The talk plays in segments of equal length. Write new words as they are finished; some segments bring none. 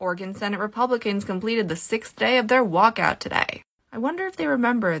Oregon Senate Republicans completed the 6th day of their walkout today. I wonder if they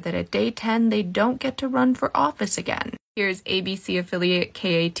remember that at day 10 they don't get to run for office again. Here's ABC affiliate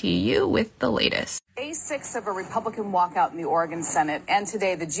KATU with the latest. Day 6 of a Republican walkout in the Oregon Senate, and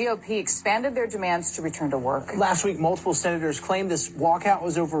today the GOP expanded their demands to return to work. Last week, multiple senators claimed this walkout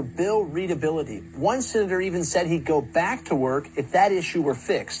was over bill readability. One senator even said he'd go back to work if that issue were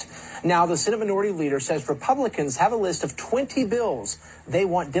fixed. Now, the Senate Minority Leader says Republicans have a list of 20 bills they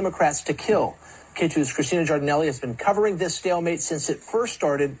want Democrats to kill. K2's Christina Giardinelli has been covering this stalemate since it first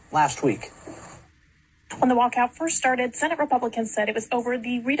started last week. When the walkout first started, Senate Republicans said it was over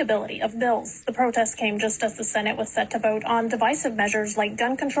the readability of bills. The protest came just as the Senate was set to vote on divisive measures like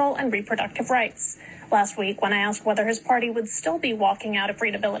gun control and reproductive rights. Last week, when I asked whether his party would still be walking out if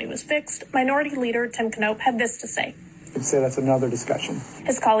readability was fixed, Minority Leader Tim Knopp had this to say. I'd say that's another discussion.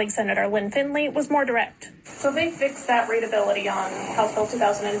 His colleague, Senator Lynn Finley, was more direct. So if they fix that readability on House Bill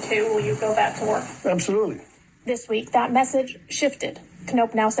 2002, will you go back to work? Absolutely. This week, that message shifted.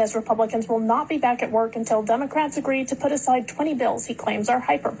 Knopp now says Republicans will not be back at work until Democrats agree to put aside 20 bills he claims are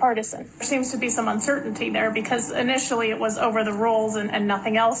hyper-partisan. There seems to be some uncertainty there because initially it was over the rules and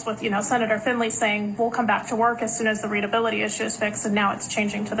nothing else with, Senator Finley saying we'll come back to work as soon as the readability issue is fixed, and now it's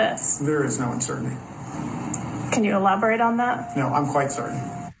changing to this. There is no uncertainty. Can you elaborate on that? No, I'm quite certain.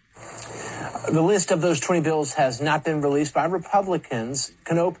 The list of those 20 bills has not been released by Republicans.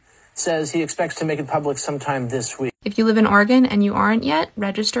 Knopp says he expects to make it public sometime this week. If you live in Oregon and you aren't yet,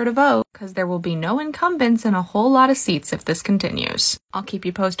 register to vote, because there will be no incumbents in a whole lot of seats if this continues. I'll keep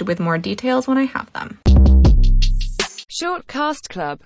you posted with more details when I have them. Shortcast Club